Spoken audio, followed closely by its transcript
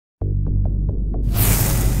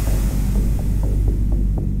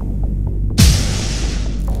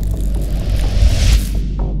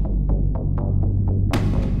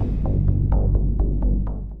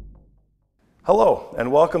Hello,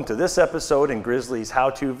 and welcome to this episode in Grizzly's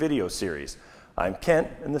How-To video series. I'm Kent,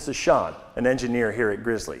 and this is Sean, an engineer here at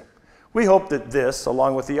Grizzly. We hope that this,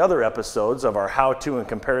 along with the other episodes of our How-To and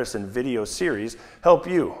Comparison video series, help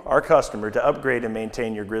you, our customer, to upgrade and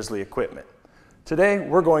maintain your Grizzly equipment. Today,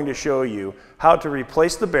 we're going to show you how to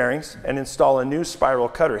replace the bearings and install a new spiral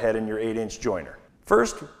cutter head in your 8-inch joiner.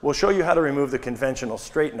 First, we'll show you how to remove the conventional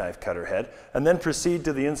straight knife cutter head, and then proceed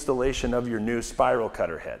to the installation of your new spiral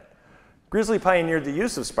cutter head. Grizzly pioneered the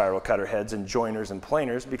use of spiral cutter heads in joiners and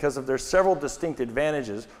planers because of their several distinct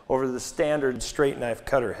advantages over the standard straight knife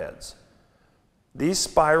cutter heads. These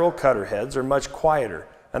spiral cutter heads are much quieter,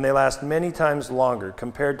 and they last many times longer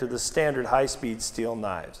compared to the standard high-speed steel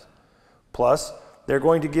knives. Plus, they're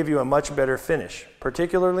going to give you a much better finish,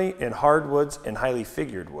 particularly in hardwoods and highly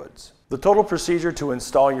figured woods. The total procedure to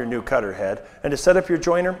install your new cutter head and to set up your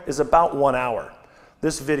joiner is about 1 hour.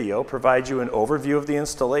 This video provides you an overview of the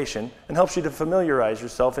installation and helps you to familiarize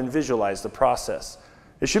yourself and visualize the process.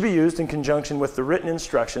 It should be used in conjunction with the written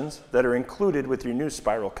instructions that are included with your new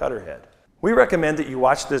spiral cutter head. We recommend that you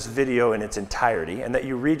watch this video in its entirety and that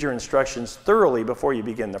you read your instructions thoroughly before you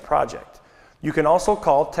begin the project. You can also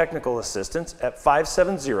call technical assistance at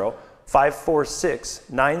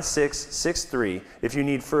 570-546-9663 if you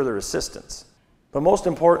need further assistance. But most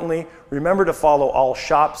importantly, remember to follow all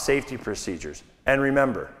shop safety procedures. And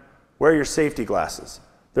remember, wear your safety glasses.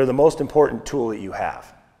 They're the most important tool that you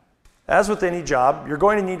have. As with any job, you're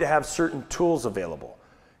going to need to have certain tools available.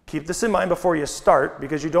 Keep this in mind before you start,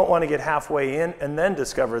 because you don't want to get halfway in and then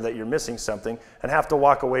discover that you're missing something and have to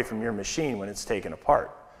walk away from your machine when it's taken apart.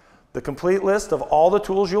 The complete list of all the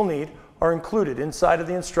tools you'll need are included inside of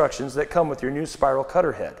the instructions that come with your new spiral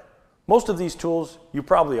cutter head. Most of these tools you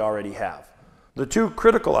probably already have. The two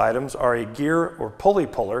critical items are a gear or pulley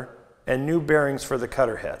puller and new bearings for the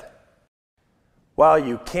cutter head. While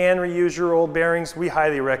you can reuse your old bearings, we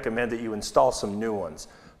highly recommend that you install some new ones.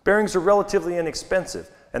 Bearings are relatively inexpensive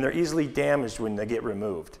and they're easily damaged when they get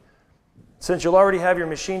removed. Since you'll already have your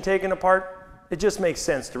machine taken apart, it just makes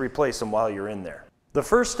sense to replace them while you're in there. The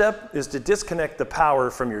first step is to disconnect the power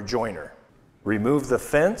from your joiner. Remove the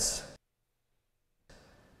fence,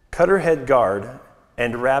 cutter head guard,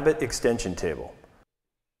 and rabbet extension table.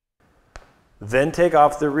 Then take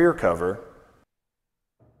off the rear cover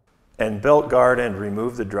and belt guard and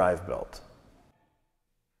remove the drive belt.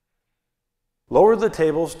 Lower the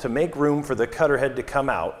tables to make room for the cutter head to come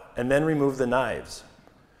out, and then remove the knives.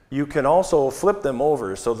 You can also flip them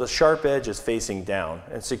over so the sharp edge is facing down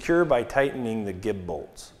and secure by tightening the gib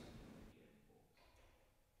bolts.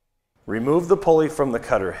 Remove the pulley from the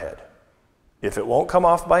cutter head. If it won't come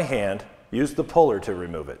off by hand, use the puller to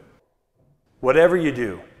remove it. Whatever you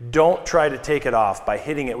do, don't try to take it off by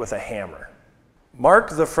hitting it with a hammer.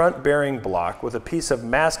 Mark the front bearing block with a piece of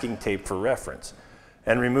masking tape for reference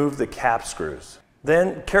and remove the cap screws.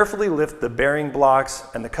 Then carefully lift the bearing blocks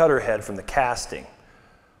and the cutter head from the casting.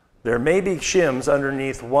 There may be shims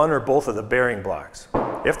underneath one or both of the bearing blocks.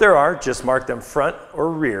 If there are, just mark them front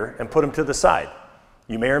or rear and put them to the side.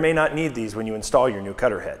 You may or may not need these when you install your new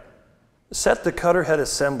cutter head. Set the cutter head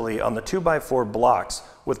assembly on the 2x4 blocks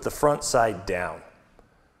with the front side down.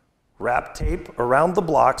 Wrap tape around the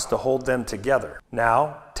blocks to hold them together.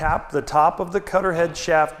 Now, tap the top of the cutter head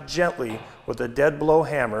shaft gently with a dead blow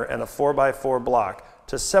hammer and a 4x4 block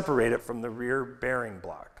to separate it from the rear bearing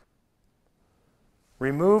block.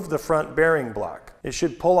 Remove the front bearing block. It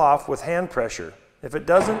should pull off with hand pressure. If it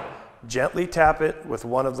doesn't, gently tap it with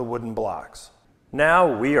one of the wooden blocks.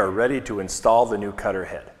 Now we are ready to install the new cutter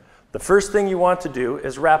head. The first thing you want to do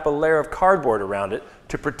is wrap a layer of cardboard around it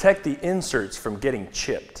to protect the inserts from getting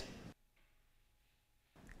chipped.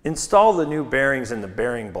 Install the new bearings in the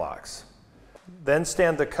bearing blocks. Then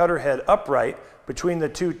stand the cutter head upright between the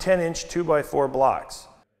two 10-inch 2x4 blocks.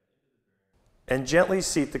 And gently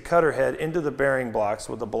seat the cutter head into the bearing blocks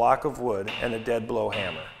with a block of wood and a dead blow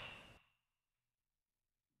hammer.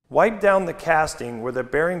 Wipe down the casting where the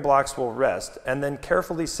bearing blocks will rest and then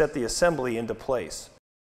carefully set the assembly into place.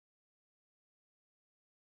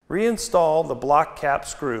 Reinstall the block cap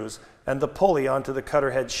screws and the pulley onto the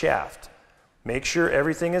cutter head shaft. Make sure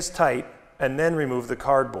everything is tight and then remove the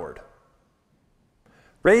cardboard.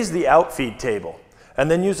 Raise the outfeed table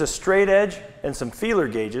and then use a straight edge and some feeler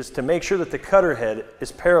gauges to make sure that the cutter head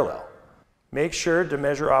is parallel. Make sure to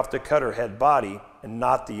measure off the cutter head body and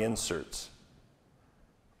not the inserts.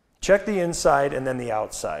 Check the inside and then the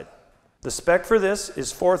outside. The spec for this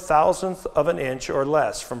is 4/1000 of an inch or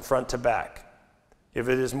less from front to back. If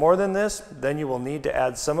it is more than this, then you will need to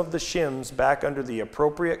add some of the shims back under the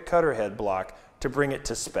appropriate cutter head block to bring it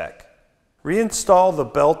to spec. Reinstall the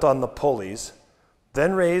belt on the pulleys,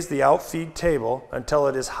 Then raise the outfeed table until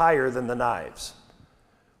it is higher than the knives.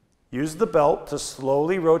 Use the belt to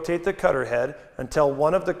slowly rotate the cutter head until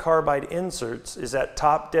one of the carbide inserts is at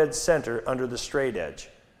top dead center under the straight edge.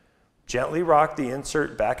 Gently rock the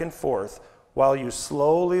insert back and forth while you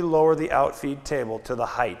slowly lower the outfeed table to the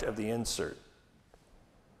height of the insert.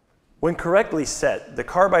 When correctly set, the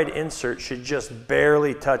carbide insert should just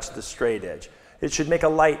barely touch the straight edge. It should make a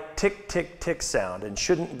light tick, tick, tick sound and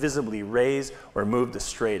shouldn't visibly raise or move the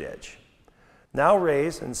straight edge. Now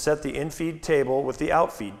raise and set the infeed table with the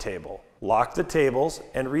outfeed table. Lock the tables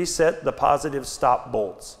and reset the positive stop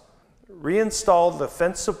bolts. Reinstall the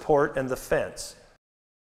fence support and the fence,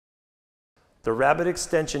 the rabbet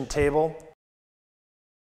extension table,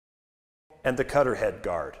 and the cutter head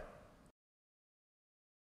guard.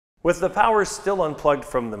 With the power still unplugged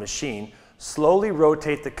from the machine, slowly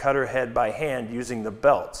rotate the cutter head by hand using the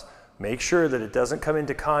belts. Make sure that it doesn't come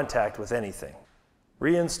into contact with anything.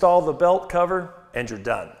 Reinstall the belt cover and you're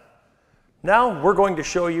done. Now we're going to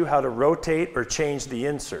show you how to rotate or change the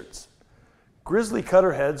inserts. Grizzly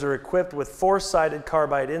cutter heads are equipped with 4-sided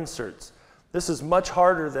carbide inserts. This is much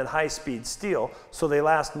harder than high-speed steel, so they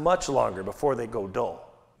last much longer before they go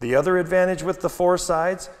dull. The other advantage with the 4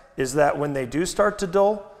 sides is that when they do start to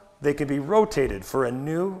dull, they can be rotated for a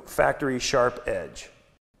new factory sharp edge.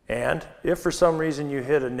 And if for some reason you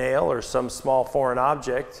hit a nail or some small foreign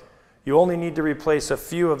object, you only need to replace a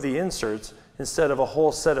few of the inserts instead of a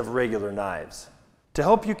whole set of regular knives. To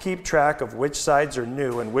help you keep track of which sides are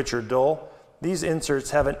new and which are dull, these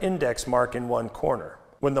inserts have an index mark in one corner.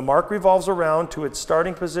 When the mark revolves around to its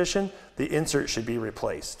starting position, the insert should be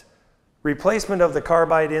replaced. Replacement of the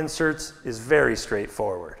carbide inserts is very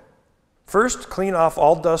straightforward. First, clean off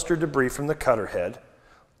all dust or debris from the cutter head.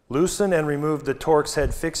 Loosen and remove the Torx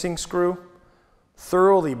head fixing screw.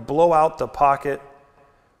 Thoroughly blow out the pocket.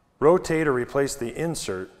 Rotate or replace the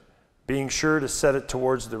insert, being sure to set it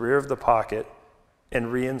towards the rear of the pocket, and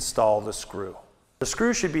reinstall the screw. The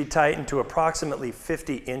screw should be tightened to approximately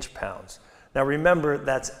 50 inch-pounds. Now remember,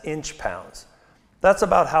 that's inch-pounds. That's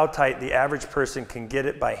about how tight the average person can get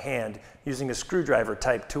it by hand using a screwdriver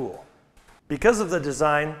type tool. Because of the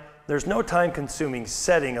design, there's no time-consuming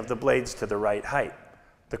setting of the blades to the right height.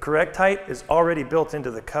 The correct height is already built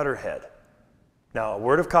into the cutter head. Now, a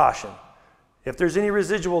word of caution. If there's any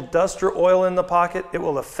residual dust or oil in the pocket, it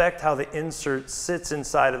will affect how the insert sits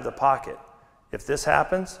inside of the pocket. If this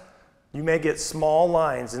happens, you may get small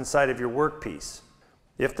lines inside of your workpiece.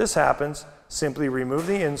 If this happens, simply remove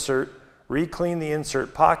the insert, re-clean the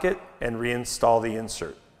insert pocket, and reinstall the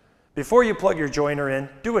insert. Before you plug your joiner in,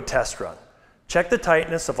 do a test run. Check the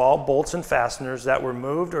tightness of all bolts and fasteners that were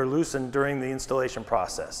moved or loosened during the installation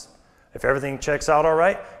process. If everything checks out all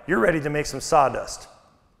right, you're ready to make some sawdust.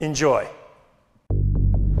 Enjoy.